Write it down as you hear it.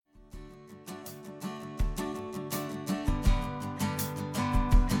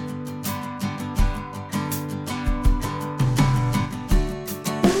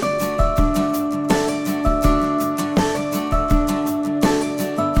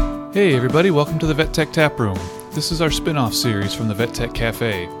Hey everybody, welcome to the VetTech Taproom. This is our spin-off series from the VetTech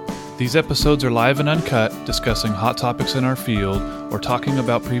Cafe. These episodes are live and uncut, discussing hot topics in our field or talking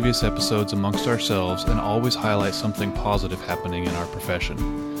about previous episodes amongst ourselves, and always highlight something positive happening in our profession.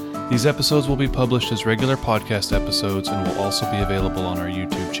 These episodes will be published as regular podcast episodes and will also be available on our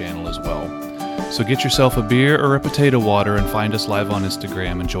YouTube channel as well. So get yourself a beer or a potato water and find us live on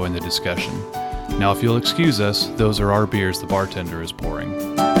Instagram and join the discussion. Now if you'll excuse us, those are our beers the bartender is pouring.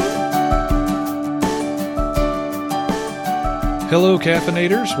 Hello,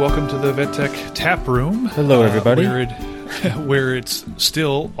 caffeinators. Welcome to the VetTech Taproom. Hello, everybody. Where it's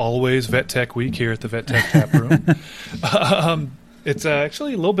still always VetTech Week here at the VetTech Taproom. It's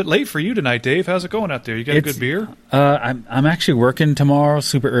actually a little bit late for you tonight, Dave. How's it going out there? You got a good beer? I'm actually working tomorrow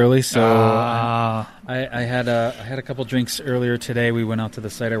super early, so I had a couple drinks earlier today. We went out to the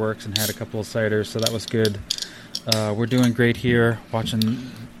Cider Works and had a couple of ciders, so that was good. We're doing great here, watching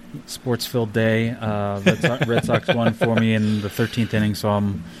sports-filled day. Red Sox won for me in the 13th inning, so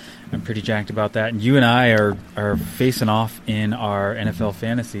I'm pretty jacked about that. And you and I are facing off in our NFL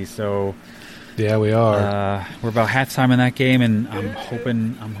fantasy, so yeah, we are. We're about halftime in that game, and I'm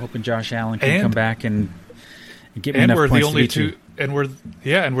hoping Josh Allen can come back and get me enough points to beat you. And we're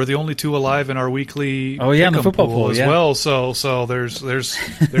the only two alive in our weekly in the football pool as well. So there's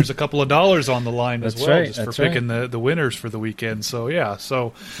a couple of dollars on the line as well, right, just for picking the winners for the weekend. So yeah,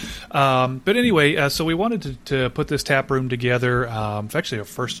 but anyway, so we wanted to put this tap room together. It's actually our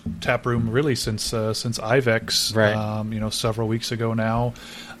first tap room really since IVEX, right. Several weeks ago now.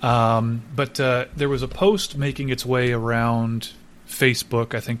 But there was a post making its way around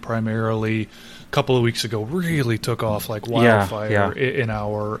Facebook, I think primarily a couple of weeks ago, really took off like wildfire in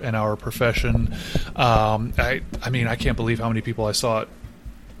our profession. I mean, I can't believe how many people I saw it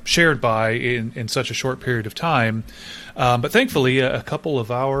shared by in such a short period of time. But thankfully, a couple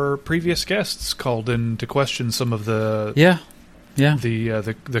of our previous guests called in to question some of the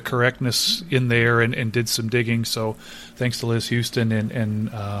the correctness in there and did some digging. So thanks to Liz Houston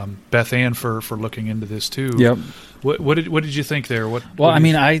and Beth Ann for looking into this too. Yep. What did you think there?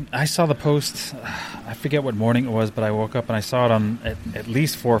 I saw the post. I forget what morning it was, but I woke up and I saw it on at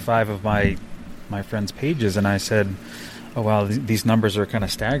least 4 or 5 of my friends' pages, and I said, "Oh wow, these numbers are kind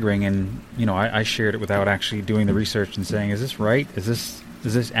of staggering." And I shared it without actually doing the research and saying, "Is this right? Is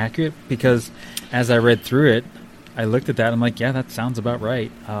this accurate?" Because as I read through it, I looked at that and I'm like, yeah, that sounds about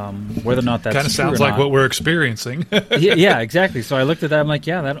right. Whether or not that's kind of sounds like what we're experiencing. yeah, exactly. So I looked at that. I'm like,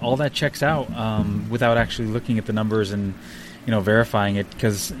 yeah, all that checks out without actually looking at the numbers and verifying it,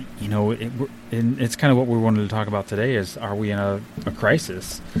 because it's kind of what we wanted to talk about today is, are we in a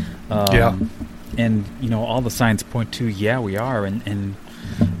crisis? And all the signs point to we are. And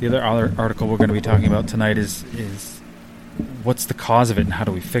the other article we're going to be talking about tonight is what's the cause of it and how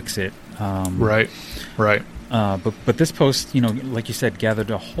do we fix it? Right. But this post, like you said,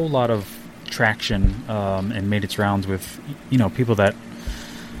 gathered a whole lot of traction and made its rounds with, people that,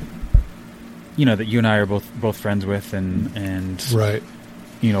 that you and I are both friends with and right.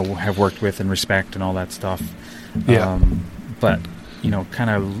 Have worked with and respect and all that stuff. Yeah. But, kind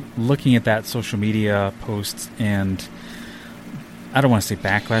of looking at that social media posts, and I don't want to say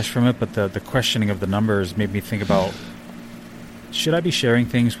backlash from it, but the questioning of the numbers made me think about, should I be sharing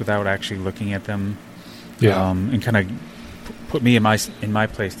things without actually looking at them? Yeah. And kind of put me in my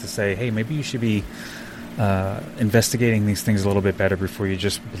place to say, hey, maybe you should be investigating these things a little bit better before you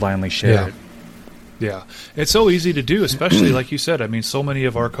just blindly share it. Yeah, it's so easy to do, especially like you said. I mean, so many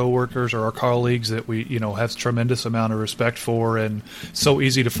of our coworkers or our colleagues that we have tremendous amount of respect for, and so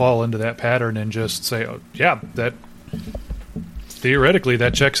easy to fall into that pattern and just say, oh, yeah, that theoretically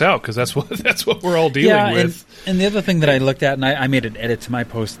that checks out, because that's what we're all dealing with. And the other thing that I looked at, and I made an edit to my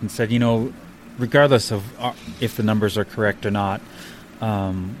post and said, regardless of if the numbers are correct or not,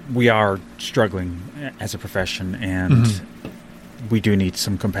 we are struggling as a profession, and we do need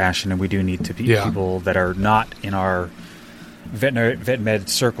some compassion, and we do need to be people that are not in our vet med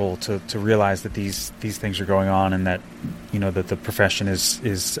circle to realize that these things are going on, and that that the profession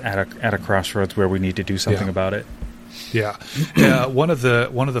is at a crossroads where we need to do something about it. Yeah. One of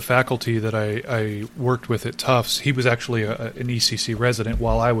the faculty that I worked with at Tufts, he was actually an ECC resident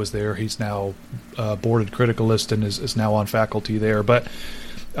while I was there. He's now boarded criticalist and is now on faculty there. But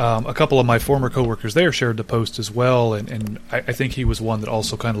a couple of my former coworkers there shared the post as well, and I think he was one that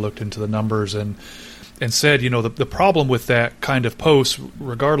also kind of looked into the numbers and said, the problem with that kind of post,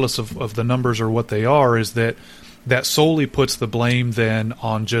 regardless of the numbers or what they are, is that solely puts the blame then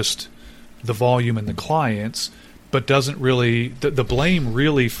on just the volume and the clients, but doesn't really the blame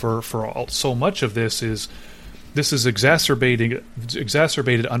really for so much of this is this is exacerbated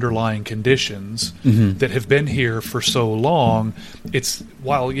underlying conditions that have been here for so long. It's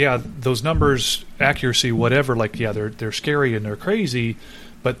while those numbers, accuracy, whatever, like they're scary and they're crazy,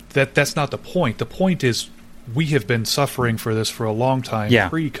 but that's not the point. The point is we have been suffering for this for a long time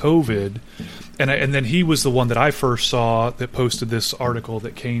pre-COVID, and then he was the one that I first saw that posted this article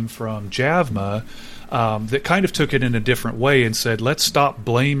that came from JAVMA. That kind of took it in a different way and said, let's stop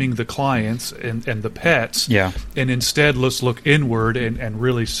blaming the clients and the pets, and instead let's look inward and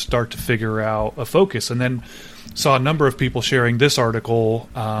really start to figure out a focus. And then saw a number of people sharing this article,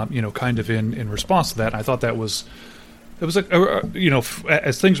 kind of in response to that. And I thought it was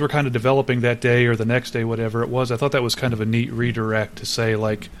as things were kind of developing that day or the next day, whatever it was, I thought that was kind of a neat redirect to say,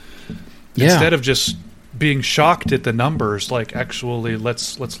 like, instead of just being shocked at the numbers, like actually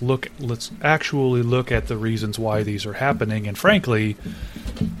let's actually look at the reasons why these are happening. And frankly,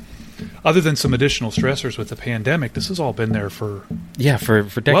 other than some additional stressors with the pandemic, this has all been there for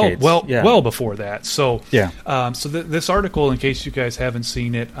decades. Well before that. So this article, in case you guys haven't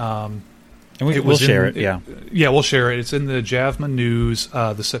seen it, and we'll share it. We'll share it. It's in the JAVMA News,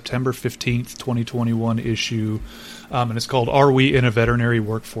 the September 15th, 2021 issue. And it's called "Are We in a Veterinary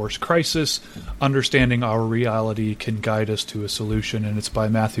Workforce Crisis? Understanding Our Reality Can Guide Us to a Solution." And it's by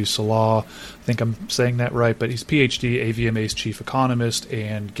Matthew Salah. I think I'm saying that right, but he's PhD, AVMA's chief economist,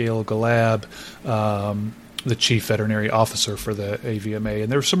 and Gail Galab, the chief veterinary officer for the AVMA.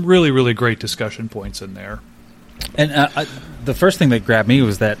 And there were some really, really great discussion points in there. And the first thing that grabbed me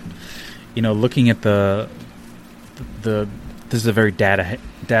was that, looking at the this is a very data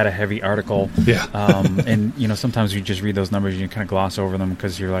heavy article. And sometimes you just read those numbers and you kind of gloss over them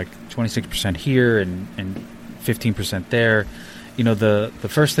because you're like 26% here and 15% there. The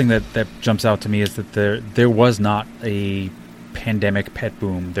first thing that jumps out to me is that there was not a pandemic pet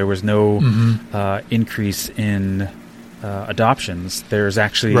boom. There was no increase in adoptions. There's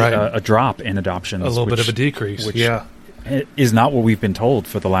actually a drop in adoptions. A little bit of a decrease. Which is not what we've been told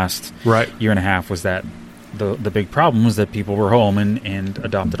for the last year and a half. Was that the big problem was that people were home and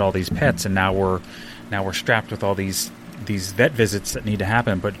adopted all these pets, and now we're strapped with all these vet visits that need to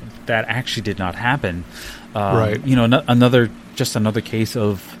happen, but that actually did not happen. Another case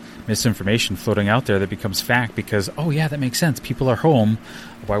of misinformation floating out there that becomes fact because that makes sense. People are home.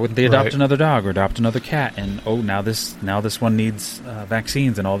 Why wouldn't they adopt another dog or adopt another cat? And now this one needs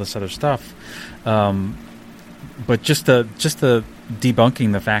vaccines and all this other stuff. But just the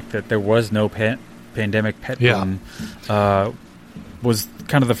debunking the fact that there was no pandemic pet boom was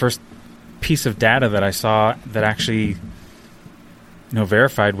kind of the first piece of data that I saw that actually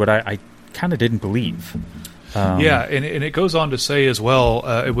verified what I kind of didn't believe. And it goes on to say as well,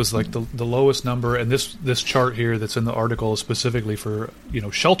 it was like the lowest number, and this chart here that's in the article is specifically for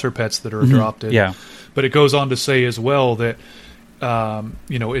shelter pets that are adopted. But it goes on to say as well that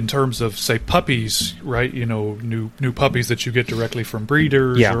in terms of, say, puppies, right? New puppies that you get directly from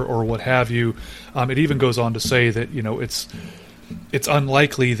breeders or what have you. It even goes on to say that it's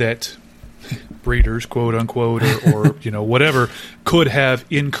unlikely that breeders, quote unquote, or whatever, could have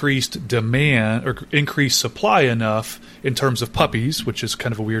increased demand or increased supply enough in terms of puppies, which is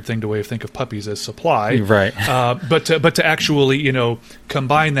kind of a weird thing to think of puppies as supply, right? But to actually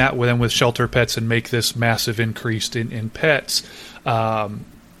combine that with shelter pets and make this massive increase in pets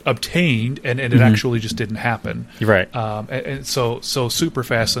obtained, and it actually just didn't happen, right? And so super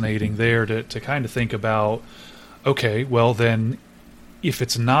fascinating there to kind of think about. Okay, well then, if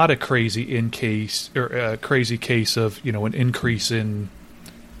it's not a crazy case of an increase in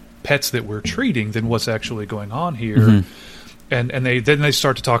pets that we're treating, then what's actually going on here? And they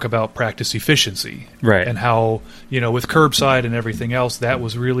start to talk about practice efficiency, right? And how with curbside and everything else that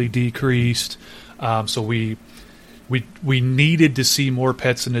was really decreased. So we needed to see more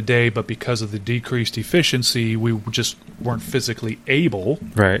pets in a day, but because of the decreased efficiency, we just weren't physically able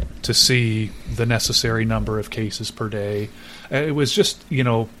to see the necessary number of cases per day. It was just,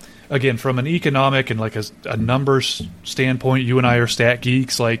 again, from an economic and like a numbers standpoint, you and I are stat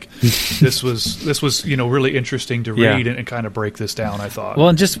geeks. Like this was really interesting to read and kind of break this down, I thought. Well,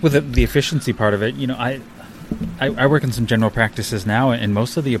 and just with the efficiency part of it, I work in some general practices now, and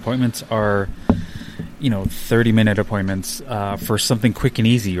most of the appointments are 30-minute appointments for something quick and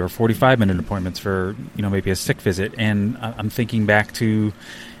easy, or 45-minute appointments for maybe a sick visit. And I'm thinking back to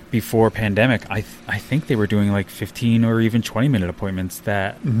before pandemic, I think they were doing like 15 or even 20-minute appointments.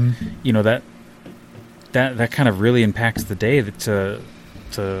 That that kind of really impacts the day.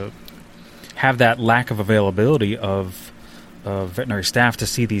 To have that lack of availability of veterinary staff to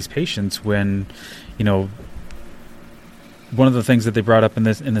see these patients when one of the things that they brought up in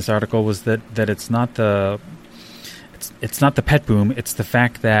this article was that it's not the it's not the pet boom. It's the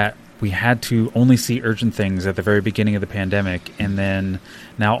fact that we had to only see urgent things at the very beginning of the pandemic, and then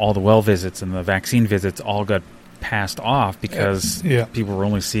now all the well visits and the vaccine visits all got passed off because people were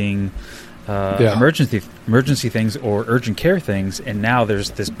only seeing emergency things or urgent care things, and now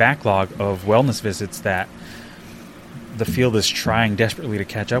there's this backlog of wellness visits that the field is trying desperately to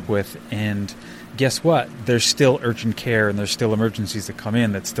catch up with. And guess what? There's still urgent care and there's still emergencies that come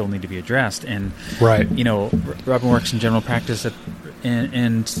in that still need to be addressed. And you know, Robin works in general practice,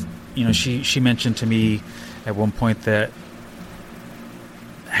 and you know, she mentioned to me at one point that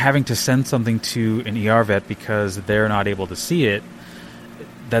having to send something to an ER vet because they're not able to see it,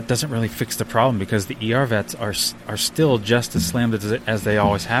 that doesn't really fix the problem, because the ER vets are still just as slammed as they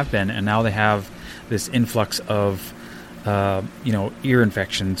always have been, and now they have this influx of you know, ear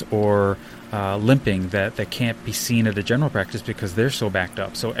infections or limping that can't be seen at a general practice because they're so backed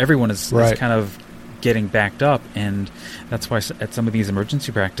up. So everyone is kind of getting backed up, and that's why at some of these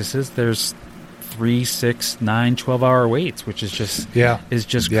emergency practices there's 3, 6, 9, 12-hour waits, which is just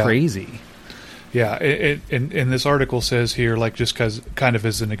crazy. Yeah, and this article says here, like, just kind of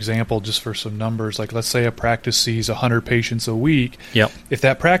as an example, just for some numbers, like, let's say a practice sees 100 patients a week. Yep. If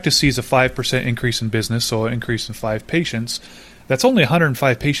that practice sees a 5% increase in business, so an increase in 5 patients, that's only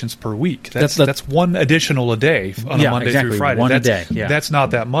 105 patients per week. That's one additional a day on a Monday through Friday. One a day. Yeah. That's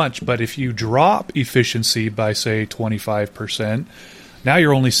not that much, but if you drop efficiency by, say, 25%, now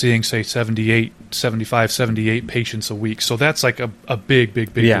you're only seeing, say, 78 patients a week. So that's like a big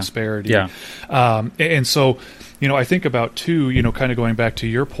disparity. Yeah. And so, you know, I think about, too, you know, kind of going back to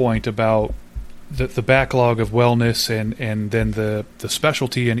your point about the backlog of wellness and then the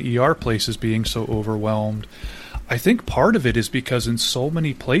specialty and ER places being so overwhelmed. I think part of it is because in so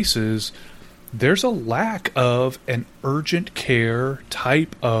many places there's a lack of an urgent care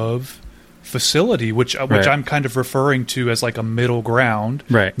type of facility, which I'm kind of referring to as like a middle ground,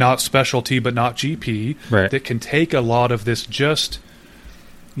 not specialty but not GP, that can take a lot of this just,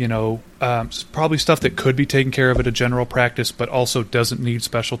 you know, probably stuff that could be taken care of at a general practice but also doesn't need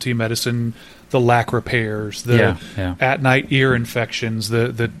specialty medicine, the lac repairs, the at night ear infections,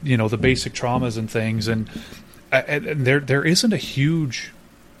 the you know, the basic traumas and things, and there isn't a huge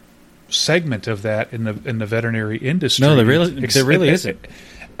segment of that in the veterinary industry. No, there really isn't.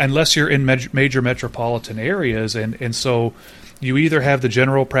 Unless you're in major metropolitan areas, and so you either have the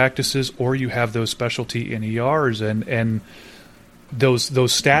general practices or you have those specialty in ERs, and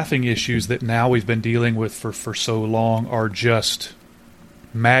those staffing issues that now we've been dealing with for so long are just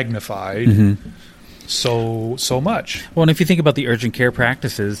magnified so much. Well, and if you think about the urgent care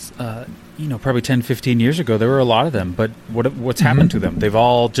practices, you know, probably 10, 15 years ago, there were a lot of them, but what's happened to them? They've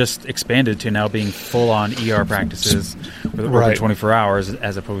all just expanded to now being full-on ER practices with open 24 hours,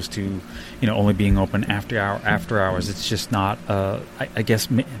 as opposed to, you know, only being open after hours. It's just not, I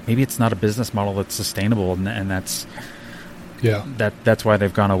guess maybe it's not a business model that's sustainable, and that's that's why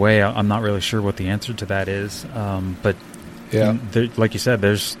they've gone away. I'm not really sure what the answer to that is, but you know, like you said,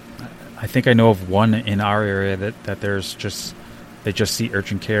 I think I know of one in our area that there's just, they just see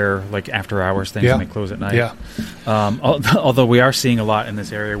urgent care like after hours things and they close at night. Although we are seeing a lot in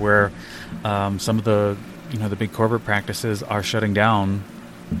this area where some of the, you know, the big corporate practices are shutting down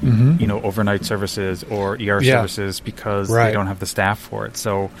you know, overnight services or ER services because they don't have the staff for it.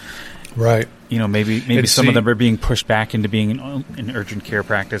 So you know, maybe some of them are being pushed back into being an urgent care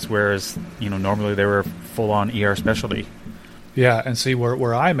practice, whereas, you know, normally they were full on ER specialty. Yeah, and see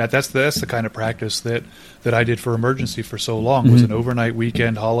where I'm at. That's the kind of practice that I did for emergency for so long. Was an overnight,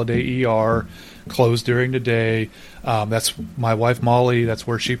 weekend, holiday ER, closed during the day. That's my wife Molly. That's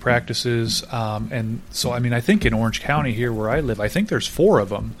where she practices. And so, I mean, I think in Orange County here where I live, I think there's 4 of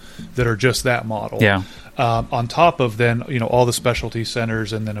them that are just that model. Yeah. On top of then, you know, all the specialty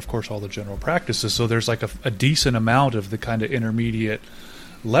centers, and then of course all the general practices. So there's like a decent amount of the kind of intermediate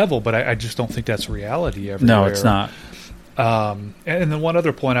level, but I just don't think that's reality everywhere. No, it's not. And then one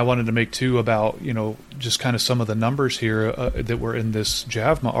other point I wanted to make too about, you know, just kind of some of the numbers here that were in this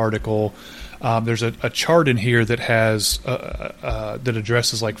JAVMA article. There's a chart in here that has that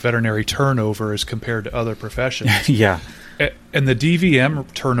addresses like veterinary turnover as compared to other professions. And the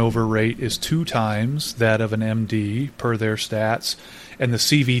DVM turnover rate is 2 times that of an MD per their stats, and the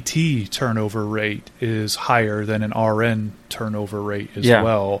CVT turnover rate is higher than an RN turnover rate as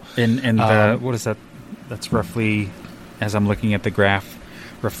well. And what is that? That's roughly, as I'm looking at the graph,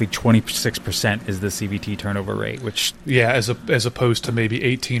 roughly 26% is the CVT turnover rate, which as opposed to maybe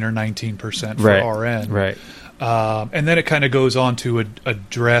 18 or 19% for RN. And then it kind of goes on to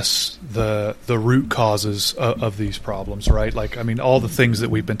address the root causes of these problems, right? Like, I mean, all the things that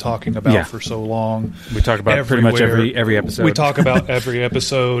we've been talking about for so long. We talk about pretty much every episode. We talk about every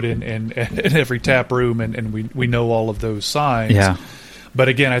episode and every tap room, and we know all of those signs. Yeah. But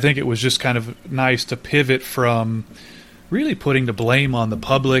again, I think it was just kind of nice to pivot from really putting the blame on the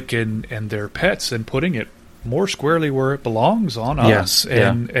public and their pets and putting it more squarely where it belongs, on us,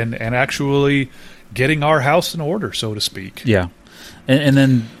 and actually getting our house in order, so to speak. Yeah. And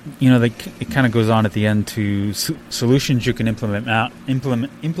then, it kind of goes on at the end to solutions you can implement now.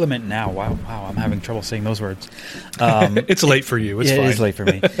 Wow, I'm having trouble saying those words. It's late for you. It's fine. It is late for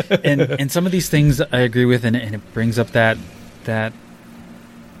me. And some of these things I agree with, and it brings up that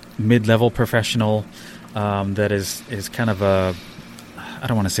mid-level professional that is kind of I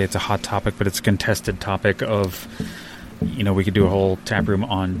don't want to say it's a hot topic, but it's a contested topic of, we could do a whole tap room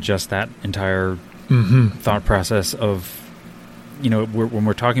on just that entire thought process of, when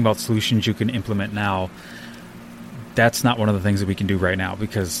we're talking about solutions you can implement now, that's not one of the things that we can do right now,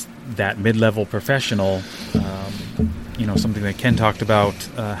 because that mid-level professional, something that Ken talked about,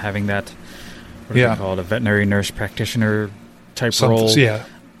 having that, what do they call it, a veterinary nurse practitioner type role. Yeah.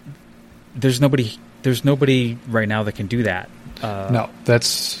 There's nobody right now that can do that. No,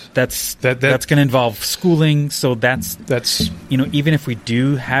 that's going to involve schooling. So that's even if we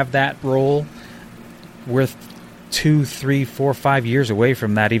do have that role, we're 2, 3, 4, 5 years away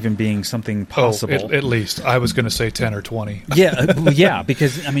from that even being something possible. At least I was going to say 10 or 20. Yeah,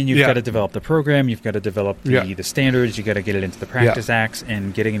 because you've got to develop the program, you've got to develop the standards, you got to get it into the practice acts,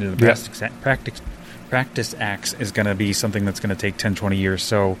 and getting into the practice acts is going to be something that's going to take 10, 20 years.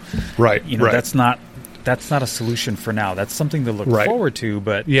 So, that's not a solution for now. That's something to look forward to.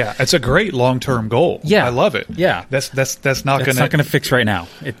 But it's a great long-term goal. Yeah, I love it. Yeah, that's not going to fix right now.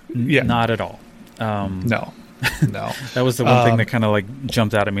 Not at all. No. That was the one thing that kind of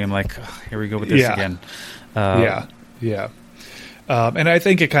jumped out at me. I'm like, here we go with this again. And I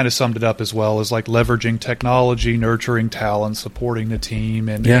think it kind of summed it up as well as leveraging technology, nurturing talent, supporting the team,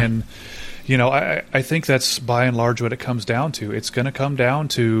 and I think that's by and large what it comes down to. It's going to come down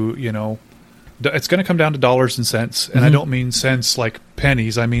to it's going to come down to dollars and cents, and I don't mean cents like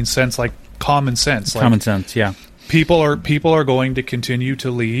pennies. I mean cents like common sense. Common sense, yeah. People are going to continue to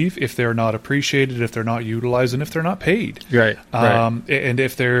leave if they're not appreciated, if they're not utilized, and if they're not paid. Right. And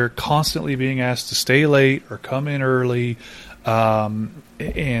if they're constantly being asked to stay late or come in early, and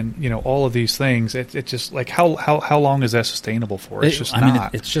all of these things, it just how long is that sustainable for? It's just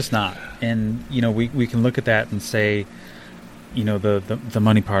not. It's just not. And we can look at that and say, the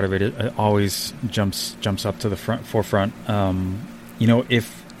money part of it always jumps up to the forefront.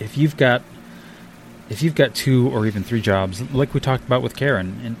 If you've got 2 or even 3 jobs, like we talked about with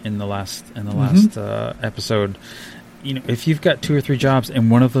Karen in the last episode, if you've got 2 or 3 jobs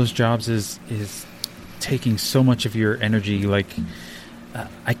and one of those jobs is taking so much of your energy,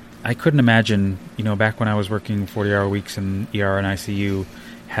 I couldn't imagine, back when I was working 40-hour weeks in ER and ICU,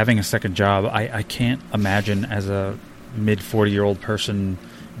 having a second job. I can't imagine as a mid-40-year-old person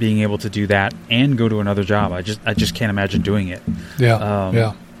being able to do that and go to another job. I just can't imagine doing it.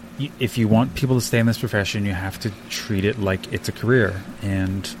 If you want people to stay in this profession, you have to treat it like it's a career.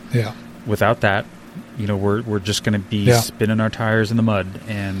 And without that, we're just going to be spinning our tires in the mud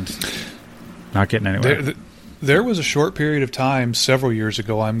and not getting anywhere. There was a short period of time several years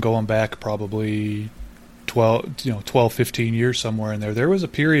ago. I'm going back probably 12, 15 years somewhere in there. There was a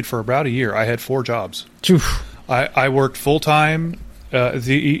period for about a year. I had 4 jobs. I worked full-time at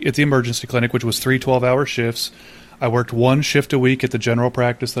the emergency clinic, which was 3 12-hour shifts. I worked 1 shift a week at the general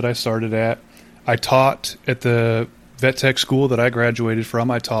practice that I started at. I taught at the vet tech school that I graduated from.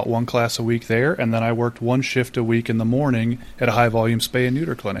 I taught 1 class a week there, and then I worked 1 shift a week in the morning at a high-volume spay and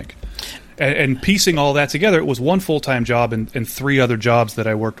neuter clinic. And piecing all that together, it was 1 full-time job and 3 other jobs that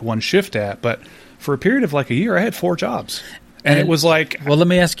I worked 1 shift at. But for a period of a year, I had 4 jobs. And it was well, let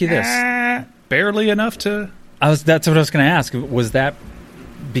me ask you this. Barely enough to... That's what I was going to ask. Was that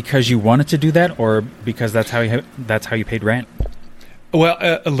because you wanted to do that, or because that's how you paid rent? Well,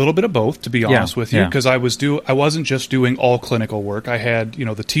 a little bit of both, to be honest with you, because I wasn't just doing all clinical work. I had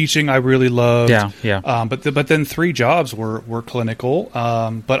the teaching I really loved. But then 3 jobs were clinical.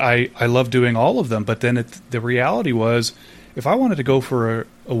 But I loved doing all of them. But then the reality was, if I wanted to go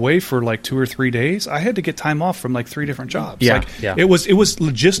away for 2 or 3 days, I had to get time off from 3 different jobs. It was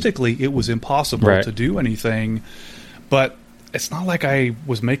logistically it was impossible to do anything. But it's not like I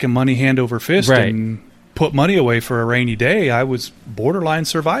was making money hand over fist and put money away for a rainy day. I was borderline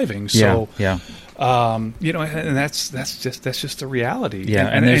surviving. So And that's just the reality. Yeah,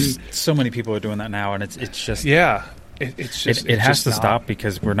 and there's so many people are doing that now, and it's just it has to stop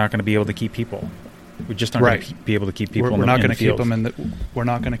because we're not going to be able to keep people. We're just not going to be able to keep people. We're not going to keep them in the. We're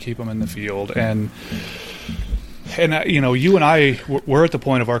not going to keep them in the field, and you and I, we're at the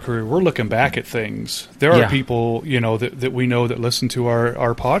point of our career. We're looking back at things. There are people, that we know that listen to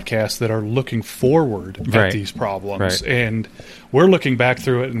our podcast that are looking forward at these problems, and we're looking back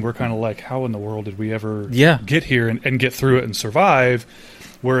through it, and we're kind of like, how in the world did we ever get here and get through it and survive?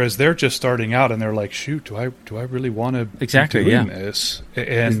 Whereas they're just starting out, and they're like, shoot, do I really want to be doing this?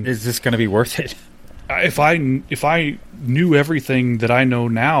 And is this going to be worth it? If I knew everything that I know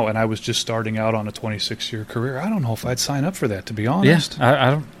now, and I was just starting out on a 26-year career, I don't know if I'd sign up for that. To be honest,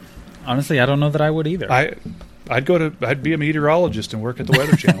 I don't. Honestly, I don't know that I would either. I'd be a meteorologist and work at the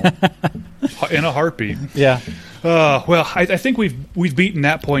Weather Channel in a heartbeat. Yeah. Well, I think we've beaten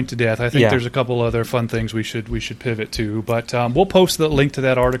that point to death. I think there's a couple other fun things we should pivot to, but we'll post the link to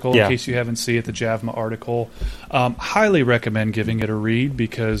that article in case you haven't seen it. The JAVMA article. Highly recommend giving it a read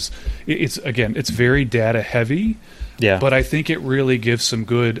because it's very data heavy. Yeah. But I think it really gives some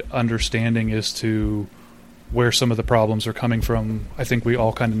good understanding as to where some of the problems are coming from. I think we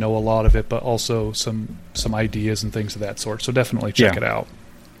all kind of know a lot of it, but also some ideas and things of that sort. So definitely check it out.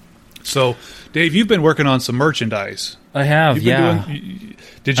 So, Dave, you've been working on some merchandise. I have,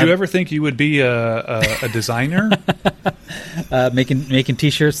 Did you ever think you would be a designer? Making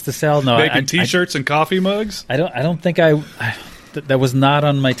T-shirts to sell? No, making T-shirts and coffee mugs. I don't think that was not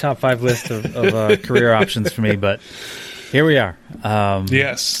on my top 5 list of career options for me, but here we are.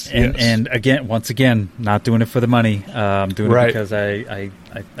 Yes. And once again, not doing it for the money. I'm doing it because I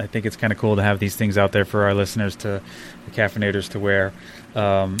think it's kind of cool to have these things out there for our listeners, the caffeinators, to wear.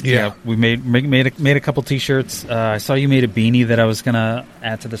 We made a couple T-shirts. I saw you made a beanie that I was going to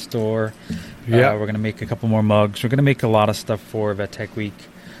add to the store. We're going to make a couple more mugs. We're going to make a lot of stuff for Vet Tech Week,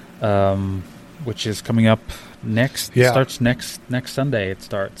 which is coming up next. It starts next Sunday. It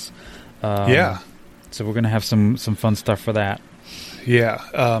starts. So we're going to have some fun stuff for that.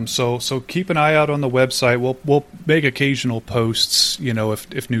 Yeah. So keep an eye out on the website. We'll make occasional posts,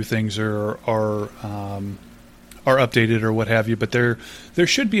 if new things are updated or what have you. But there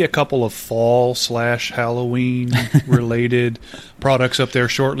should be a couple of fall/Halloween related products up there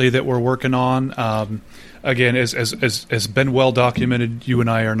shortly that we're working on. Again, as been well documented, you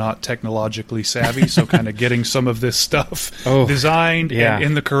and I are not technologically savvy, so kind of getting some of this stuff designed and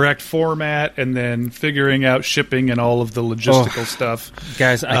in the correct format, and then figuring out shipping and all of the logistical stuff.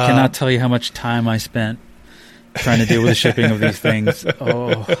 Guys, I cannot tell you how much time I spent trying to deal with the shipping of these things.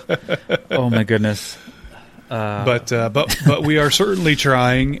 Oh my goodness. But we are certainly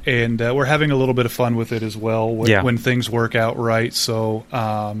trying, and we're having a little bit of fun with it as well when things work out right. So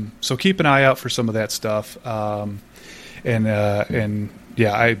keep an eye out for some of that stuff. I'm going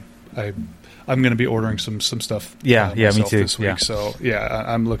to be ordering some stuff. Me too. This week. So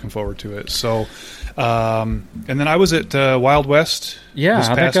I'm looking forward to it. So, and then I was at Wild West. This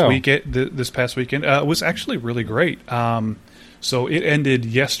past weekend. It was actually really great. So it ended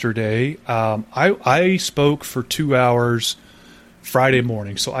yesterday. I spoke for 2 hours Friday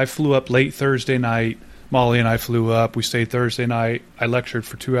morning. So I flew up late Thursday night. Molly and I flew up. We stayed Thursday night. I lectured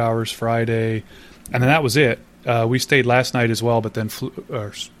for 2 hours Friday. And then that was it. We stayed last night as well, but then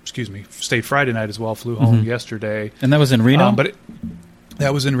stayed Friday night as well, flew home yesterday. And that was in Reno?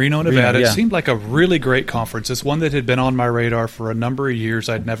 That was in Reno, Nevada. It seemed like a really great conference. It's one that had been on my radar for a number of years.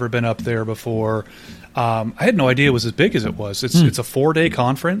 I'd never been up there before. I had no idea it was as big as it was. It's a 4-day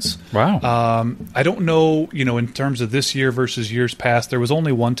conference. Wow. I don't know, in terms of this year versus years past, there was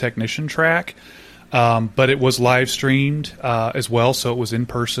only one technician track, but it was live streamed as well, so it was in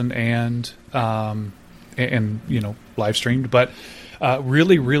person and live streamed. But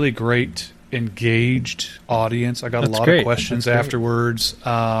really, really great, engaged audience. I got a lot of questions afterwards.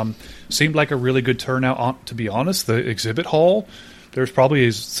 Seemed like a really good turnout. To be honest, the exhibit hall, there's probably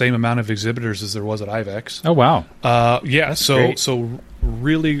the same amount of exhibitors as there was at IVEX. Oh, wow. So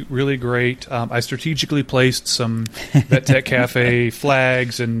really, really great. I strategically placed some Vet Tech Cafe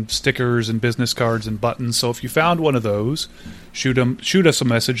flags and stickers and business cards and buttons. So if you found one of those, shoot us a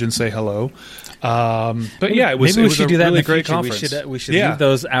message and say hello. It was a really great conference. We should leave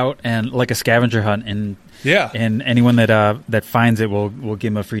those out and like a scavenger hunt, and anyone that finds it, we'll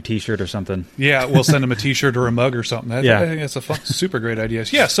give them a free T-shirt or something. Yeah, we'll send them a T-shirt or a mug or something. I think that's a super great idea.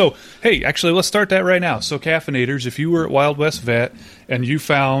 Yeah, so hey, actually, let's start that right now. So, caffeinators, if you were at Wild West Vet and you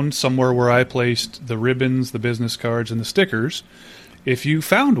found somewhere where I placed the ribbons, the business cards, and the stickers, if you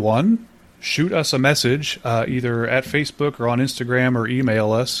found one, shoot us a message either at Facebook or on Instagram or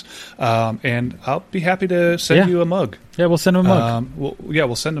email us, and I'll be happy to send you a mug. Yeah, we'll send them a mug.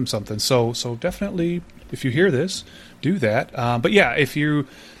 We'll send them something. So definitely, if you hear this, do that. But yeah, if you're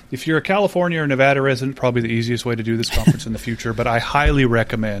a California or Nevada resident, probably the easiest way to do this conference in the future. But I highly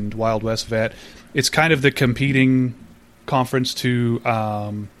recommend Wild West Vet. It's kind of the competing conference to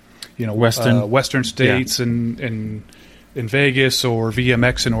Western states and in Vegas or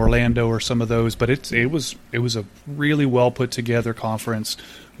VMX in Orlando or some of those, but it was a really well put together conference,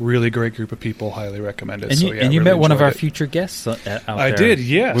 really great group of people, highly recommend it. And you really met one of our future guests out there. I did,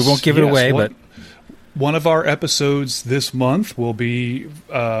 yes. We won't give it away, but one of our episodes this month will be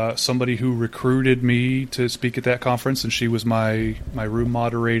somebody who recruited me to speak at that conference, and she was my room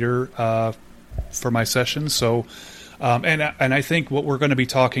moderator for my session. So, and I think what we're going to be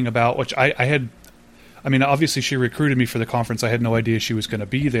talking about, which obviously she recruited me for the conference. I had no idea she was going to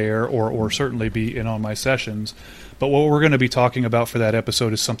be there or certainly be in on my sessions. But what we're going to be talking about for that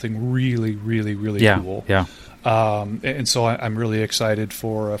episode is something really, really, really cool. Yeah. And so I'm really excited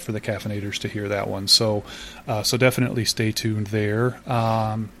for the caffeinators to hear that one. So definitely stay tuned there.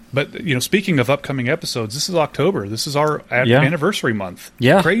 But speaking of upcoming episodes, this is October. This is our anniversary month.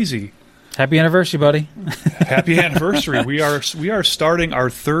 Yeah. Crazy. Happy anniversary, buddy. Happy anniversary. We are starting our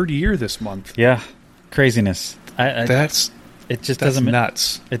 3rd year this month. Yeah. Craziness. That's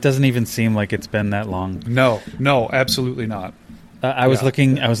nuts. It doesn't even seem like it's been that long. No, absolutely not. I was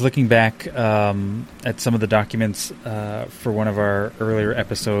looking back at some of the documents for one of our earlier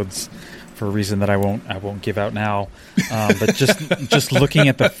episodes for a reason that I won't give out now. But just looking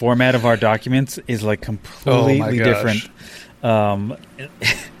at the format of our documents is like completely different. Our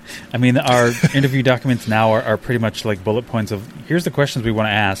interview documents now are pretty much like bullet points of here's the questions we want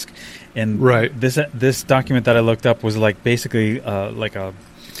to ask. And this document that I looked up was like basically like a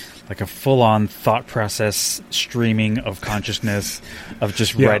full-on thought process streaming of consciousness of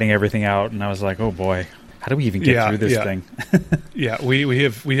just writing everything out. And I was like, oh boy, how do we even get through this thing? Yeah, we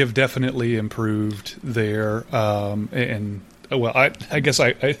have definitely improved there. And well, I guess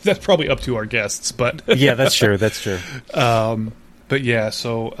that's probably up to our guests, but yeah, that's true. But yeah,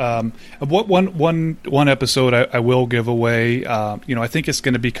 so one episode I will give away. I think it's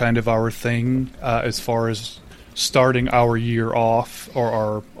going to be kind of our thing as far as starting our year off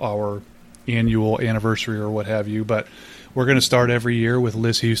or our annual anniversary or what have you. But we're going to start every year with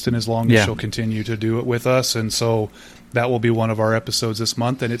Liz Houston as long as she'll continue to do it with us, and so that will be one of our episodes this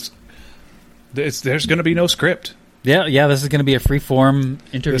month. And there's going to be no script. Yeah. This is going to be a free-form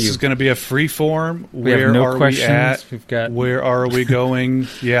interview. This is going to be a free-form. Where have no questions. We've got. Where are we going?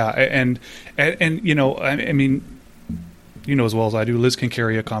 Yeah, and as well as I do, Liz can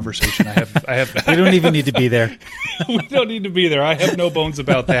carry a conversation. I have. We don't even need to be there. We don't need to be there. I have no bones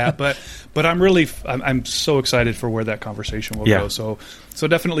about that. But I'm so excited for where that conversation will go. So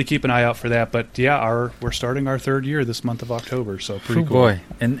definitely keep an eye out for that. But we're starting our 3rd year this month of October. So pretty cool. Boy,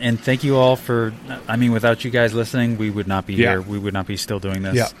 and thank you all for. Without you guys listening, we would not be here. We would not be still doing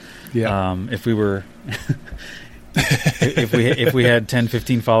this. Yeah. If we were. if we had 10,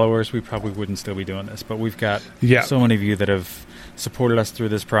 15 followers, we probably wouldn't still be doing this. But we've got so many of you that have supported us through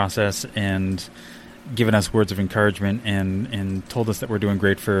this process and given us words of encouragement and told us that we're doing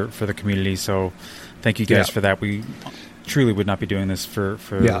great for the community. So thank you guys for that. We truly would not be doing this for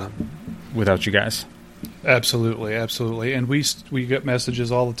without you guys. Absolutely. And we get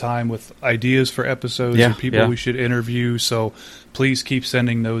messages all the time with ideas for episodes or people we should interview. So please keep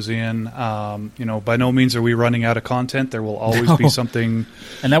sending those in. By no means are we running out of content. There will always be something.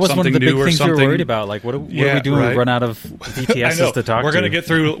 And that was one of the big things we were worried about. Like, what are we doing? Right. We run out of VTSs to talk. We're going to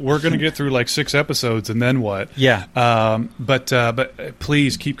get through like 6 episodes, and then what? Yeah. But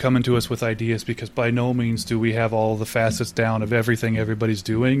please keep coming to us with ideas, because by no means do we have all the facets down of everything everybody's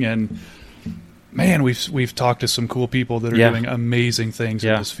doing. And man, we've talked to some cool people that are doing amazing things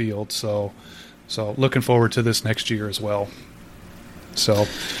in this field. So looking forward to this next year as well. So,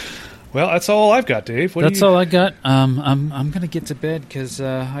 well, that's all I've got, Dave. That's all I got. I'm gonna get to bed because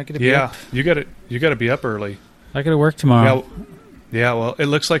I gotta be up. you gotta be up early. I gotta work tomorrow. Yeah. Well, it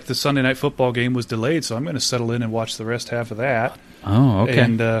looks like the Sunday night football game was delayed, so I'm gonna settle in and watch the rest half of that. Oh, okay.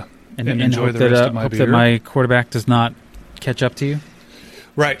 And enjoy the rest of my hope beer. That my quarterback does not catch up to you.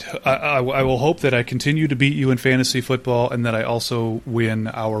 Right. I will hope that I continue to beat you in fantasy football, and that I also win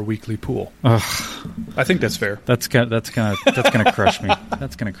our weekly pool. Ugh. I think that's fair. That's gonna crush me.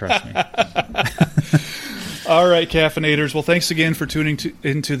 That's gonna crush me. All right, caffeinators. Well, thanks again for tuning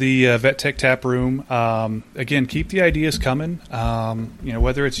into the Vet Tech Tap Room. Again, keep the ideas coming.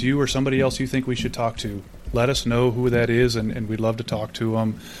 Whether it's you or somebody else you think we should talk to, let us know who that is, and we'd love to talk to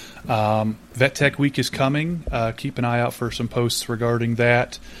them. Vet Tech Week is coming. Keep an eye out for some posts regarding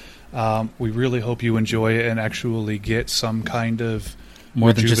that. We really hope you enjoy it and actually get some kind of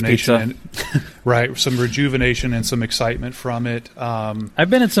more than just pizza. Right, some rejuvenation and some excitement from it. I've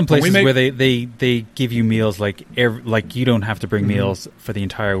been in some places where they give you meals like you don't have to bring meals for the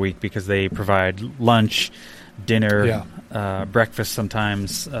entire week because they provide lunch, dinner, breakfast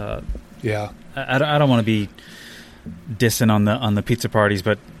sometimes. I don't want to be dissing on the pizza parties,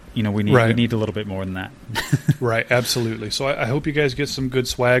 but we need a little bit more than that. Right, absolutely. So I hope you guys get some good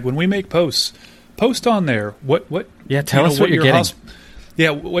swag when we make posts. Post on there. Tell us what you're getting.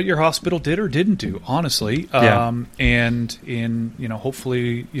 What your hospital did or didn't do, honestly. And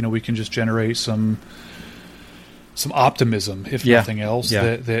hopefully, we can just generate some optimism, if nothing else.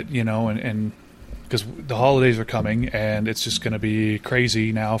 That and because the holidays are coming and it's just going to be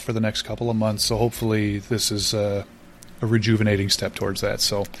crazy now for the next couple of months. So hopefully this is a rejuvenating step towards that.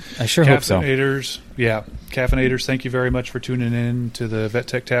 So I sure hope so. Caffeinators, thank you very much for tuning in to the Vet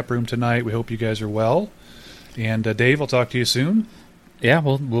Tech Taproom tonight. We hope you guys are well. And Dave, I'll talk to you soon. Yeah,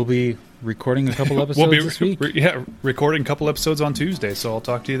 we'll be recording a couple episodes this week. Recording a couple episodes on Tuesday, so I'll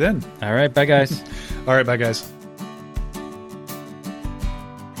talk to you then. All right, bye guys. All right, bye guys.